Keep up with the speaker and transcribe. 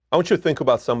I want you to think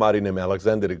about somebody named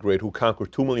Alexander the Great who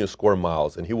conquered 2 million square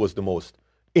miles, and he was the most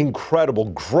incredible,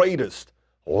 greatest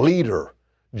leader,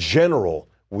 general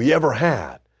we ever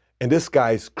had. And this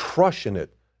guy's crushing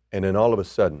it. And then all of a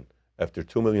sudden, after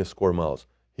 2 million square miles,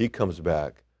 he comes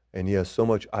back and he has so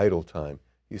much idle time.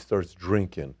 He starts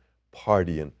drinking,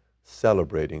 partying,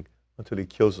 celebrating until he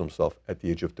kills himself at the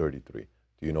age of 33.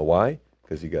 Do you know why?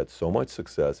 Because he got so much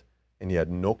success and he had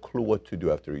no clue what to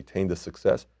do after he attained the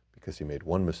success because he made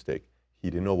one mistake. He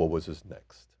didn't know what was his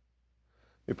next.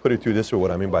 Let me put it to you this way,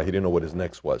 what I mean by he didn't know what his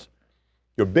next was.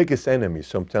 Your biggest enemy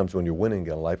sometimes when you're winning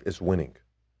in life is winning.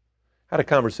 I had a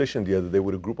conversation the other day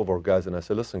with a group of our guys, and I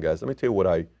said, listen, guys, let me tell you what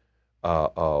I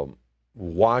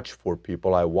watch for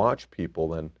people. I watch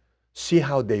people and see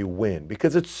how they win,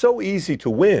 because it's so easy to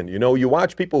win. You know, you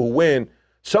watch people who win.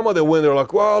 Some of them win, they're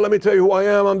like, well, let me tell you who I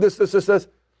am. I'm this, this, this, this.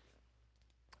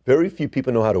 Very few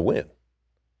people know how to win.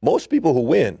 Most people who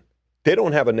win, they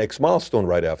don't have a next milestone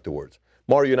right afterwards.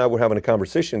 Mario and I were having a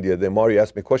conversation the other day. Mario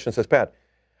asked me a question, says, Pat,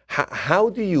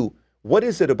 what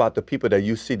is it about the people that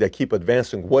you see that keep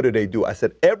advancing? What do they do? I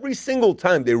said, every single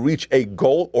time they reach a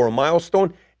goal or a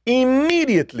milestone,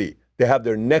 immediately they have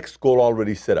their next goal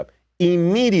already set up.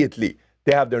 Immediately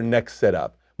they have their next set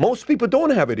up. Most people don't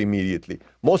have it immediately.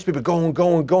 Most people going.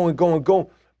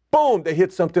 Boom, they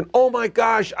hit something. Oh my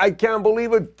gosh, I can't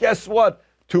believe it. Guess what?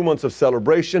 2 months of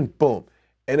celebration, boom.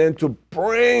 And then to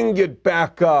bring it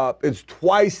back up, it's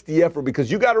twice the effort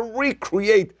because you got to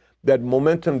recreate that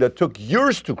momentum that took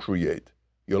years to create.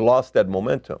 You lost that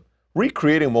momentum.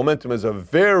 Recreating momentum is a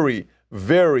very,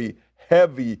 very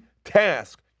heavy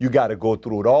task. You got to go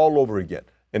through it all over again.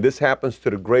 And this happens to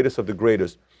the greatest of the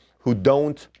greatest who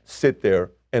don't sit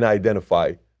there and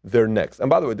identify their next. And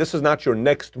by the way, this is not your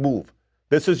next move.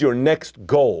 This is your next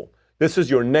goal. This is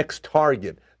your next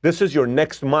target. This is your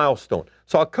next milestone.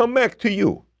 So I'll come back to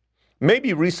you.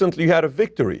 Maybe recently you had a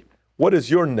victory. What is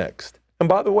your next? And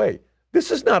by the way, this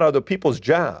is not other people's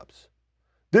jobs.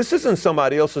 This isn't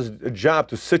somebody else's job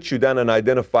to sit you down and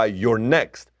identify your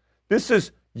next. This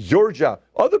is your job.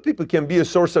 Other people can be a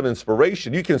source of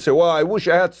inspiration. You can say, well, I wish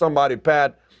I had somebody,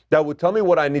 Pat, that would tell me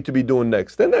what I need to be doing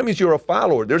next. Then that means you're a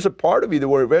follower. There's a part of you that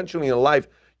where eventually in life,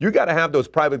 you got to have those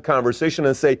private conversations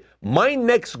and say, my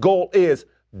next goal is ...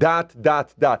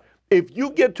 If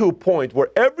you get to a point where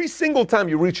every single time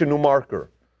you reach a new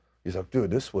marker, you're like, dude,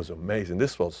 this was amazing.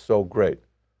 This felt so great.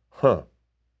 You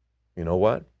know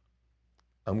what?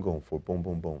 I'm going for boom,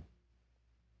 boom, boom.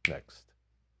 Next.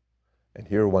 And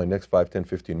here are my next 5, 10,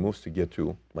 15 moves to get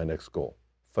to my next goal.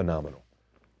 Phenomenal.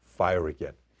 Fire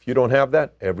again. If you don't have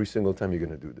that, every single time you're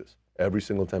going to do this. Every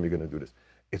single time you're going to do this.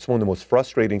 It's one of the most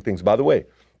frustrating things. By the way,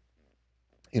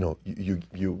 you know,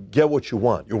 you get what you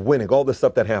want. You're winning. All the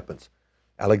stuff that happens.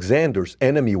 Alexander's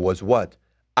enemy was what?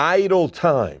 Idle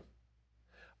time.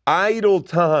 Idle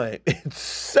time. It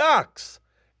sucks.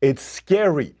 It's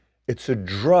scary. It's a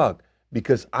drug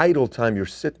because idle time, you're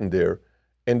sitting there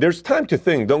and there's time to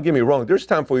think. Don't get me wrong. There's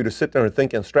time for you to sit there and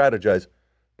think and strategize.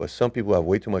 But some people have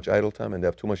way too much idle time and they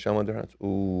have too much time on their hands.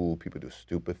 Ooh, people do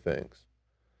stupid things.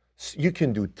 You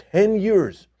can do 10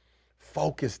 years,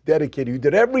 focused, dedicated. You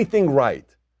did everything right.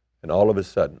 And all of a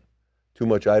sudden, too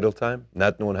much idle time,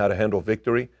 not knowing how to handle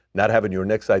victory, not having your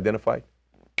next identified,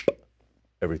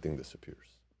 everything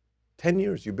disappears. 10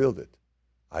 years, you build it.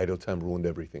 Idle time ruined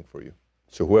everything for you.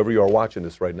 So whoever you are watching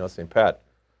this right now saying, Pat,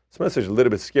 this message is a little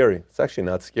bit scary. It's actually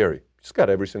not scary. You just got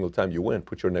every single time you win,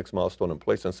 put your next milestone in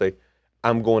place and say,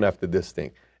 I'm going after this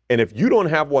thing. And if you don't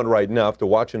have one right now after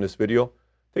watching this video,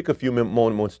 take a few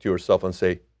moments to yourself and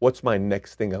say, what's my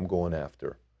next thing I'm going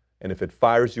after? And if it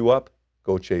fires you up,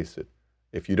 go chase it.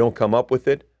 If you don't come up with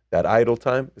it, that idle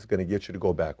time is going to get you to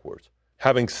go backwards.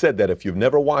 Having said that, if you've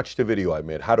never watched a video I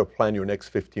made, how to plan your next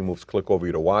 15 moves, click over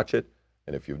here to watch it.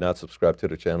 And if you've not subscribed to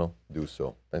the channel, do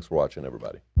so. Thanks for watching,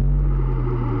 everybody.